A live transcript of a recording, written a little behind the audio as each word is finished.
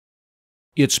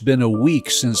It's been a week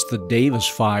since the Davis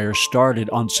fire started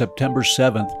on September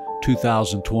 7th,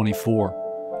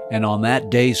 2024, and on that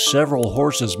day several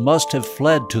horses must have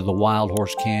fled to the Wild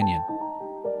Horse Canyon.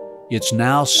 It's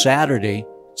now Saturday,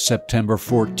 September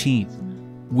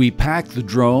 14th. We packed the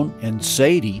drone and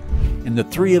Sadie, and the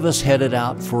three of us headed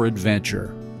out for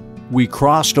adventure. We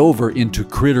crossed over into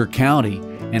Critter County,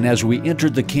 and as we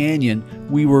entered the canyon,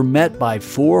 we were met by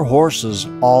 4 horses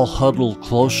all huddled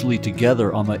closely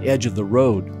together on the edge of the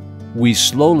road. We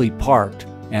slowly parked,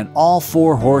 and all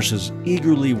 4 horses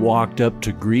eagerly walked up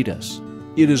to greet us.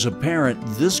 It is apparent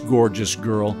this gorgeous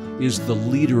girl is the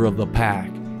leader of the pack,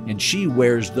 and she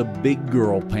wears the big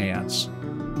girl pants.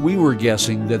 We were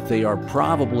guessing that they are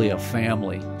probably a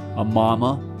family, a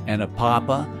mama and a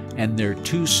papa, and their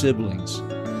 2 siblings.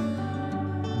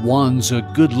 One's a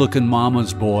good-looking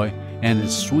mama's boy and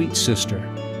his sweet sister.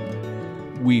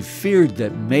 We feared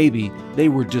that maybe they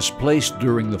were displaced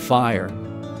during the fire.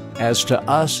 As to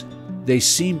us, they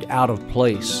seemed out of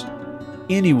place.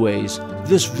 Anyways,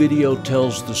 this video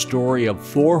tells the story of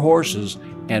 4 horses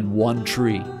and 1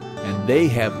 tree, and they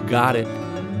have got it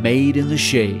made in the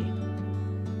shade.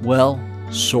 Well,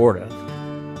 sort of.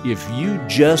 If you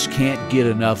just can't get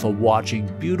enough of watching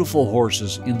beautiful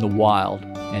horses in the wild,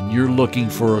 and you're looking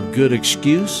for a good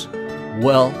excuse,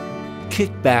 well, kick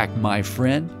back, my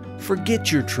friend, forget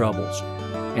your troubles,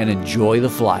 and enjoy the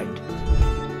flight.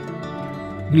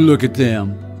 Look at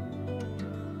them.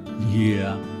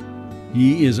 Yeah,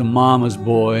 he is a mama's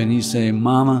boy, and he's saying,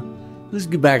 "Mama, let's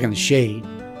get back in the shade."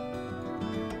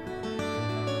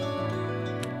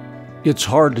 It's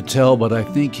hard to tell, but I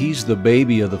think he's the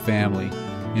baby of the family,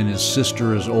 and his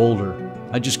sister is older.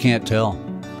 I just can't tell.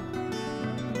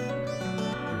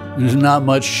 There's not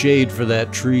much shade for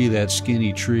that tree, that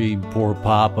skinny tree. Poor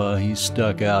Papa, he's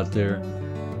stuck out there.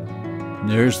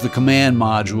 There's the command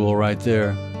module right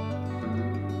there.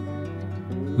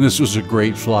 This was a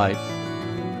great flight.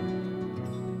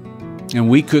 And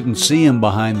we couldn't see him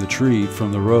behind the tree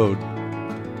from the road.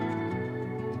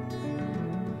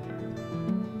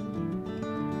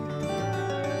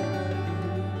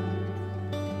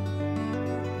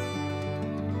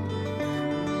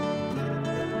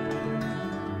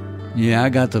 Yeah, I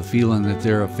got the feeling that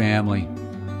they're a family.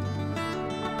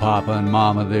 Papa and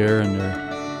Mama there, and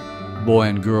their boy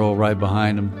and girl right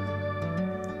behind them.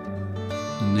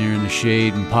 And they're in the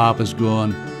shade, and Papa's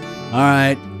going, "All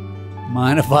right,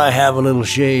 mind if I have a little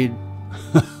shade?"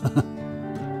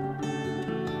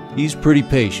 He's pretty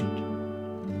patient.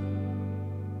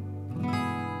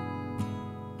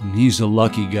 And he's a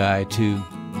lucky guy, too.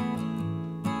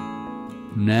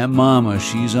 And that Mama,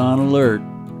 she's on alert.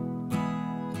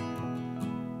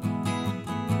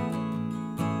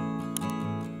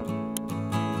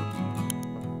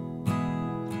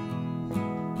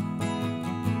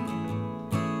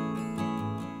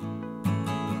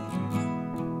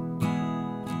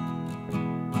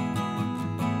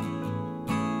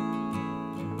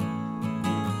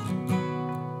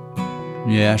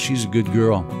 Yeah, she's a good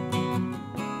girl.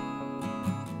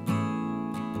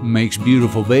 Makes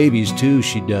beautiful babies too,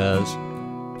 she does.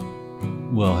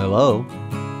 Well, hello.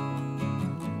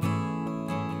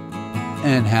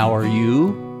 And how are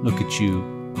you? Look at you.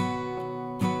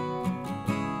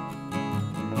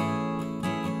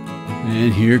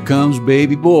 And here comes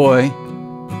baby boy.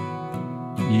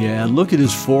 Yeah, look at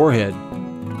his forehead.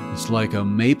 It's like a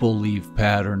maple leaf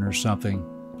pattern or something.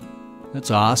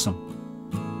 That's awesome.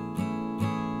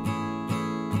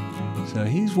 So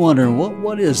he's wondering,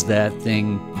 what is that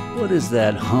thing? What is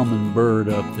that humming bird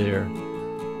up there?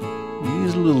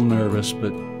 He's a little nervous,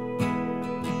 but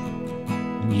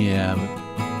yeah,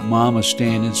 but Mama's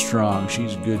standing strong.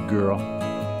 She's a good girl.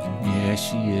 Yeah,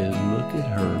 she is. Look at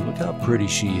her. Look how pretty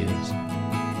she is.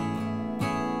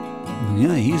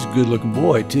 Yeah, he's a good-looking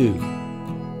boy, too.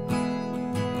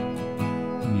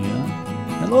 Yeah.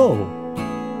 Hello.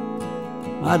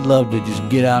 I'd love to just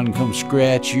get out and come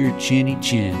scratch your chinny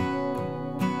chin.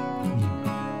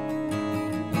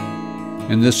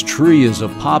 And this tree is a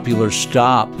popular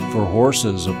stop for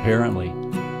horses, apparently.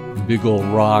 Big old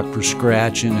rock for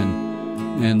scratching,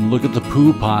 and look at the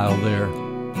poo pile there.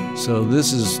 So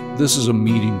this is a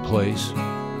meeting place.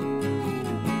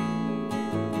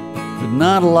 But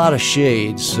not a lot of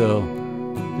shade, so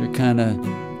they're kind of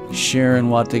sharing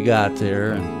what they got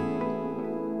there. And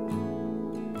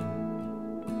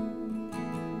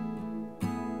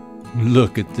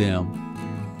look at them.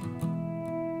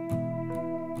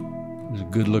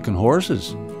 Good-looking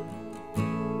horses.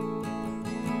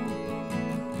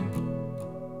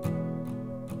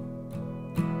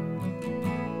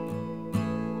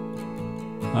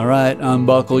 All right,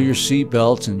 unbuckle your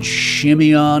seatbelts and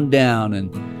shimmy on down,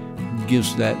 and give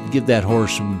that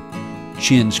horse some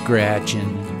chin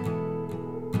scratching.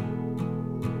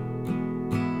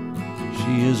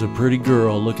 She is a pretty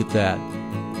girl. Look at that.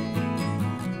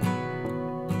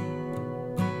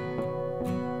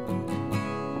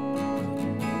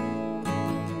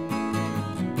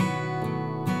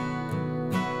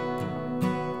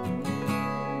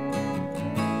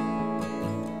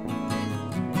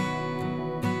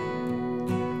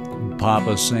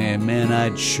 Papa's saying, man,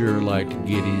 I'd sure like to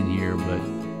get in here, but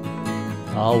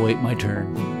I'll wait my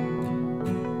turn.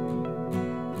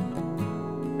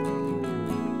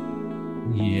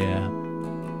 Yeah.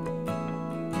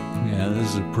 Yeah, this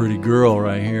is a pretty girl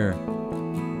right here.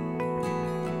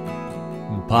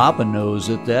 And Papa knows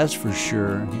it, that's for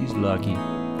sure. He's lucky.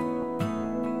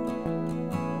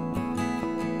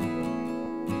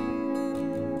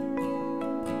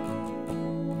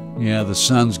 Yeah, the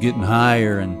sun's getting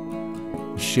higher and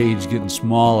the shade's getting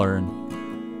smaller, and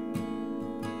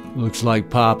looks like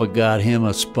Papa got him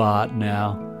a spot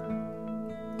now.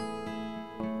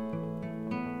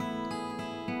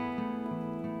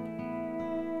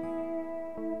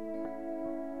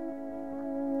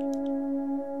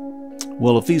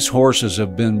 Well, if these horses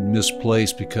have been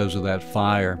misplaced because of that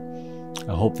fire,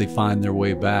 I hope they find their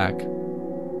way back.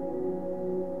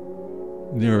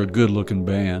 They're a good-looking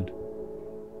band.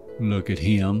 Look at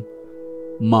him,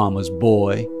 Mama's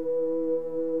boy.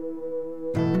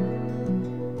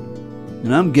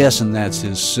 And I'm guessing that's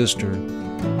his sister.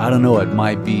 I don't know, it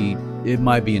might be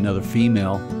another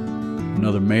female,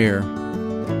 another mare.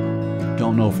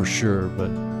 Don't know for sure,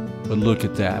 but look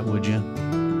at that, would you?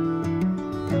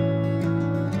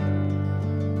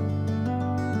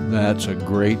 That's a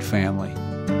great family.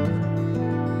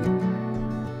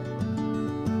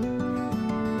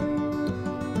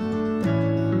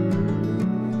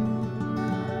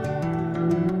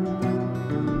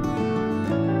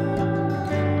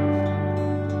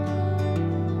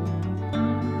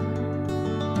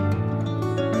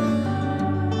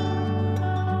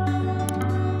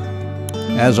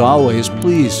 As always,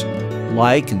 please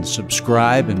like and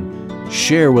subscribe and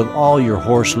share with all your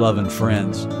horse-loving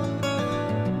friends.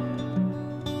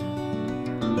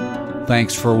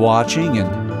 Thanks for watching, and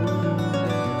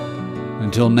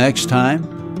until next time,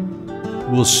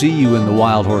 we'll see you in the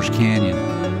Wild Horse Canyon.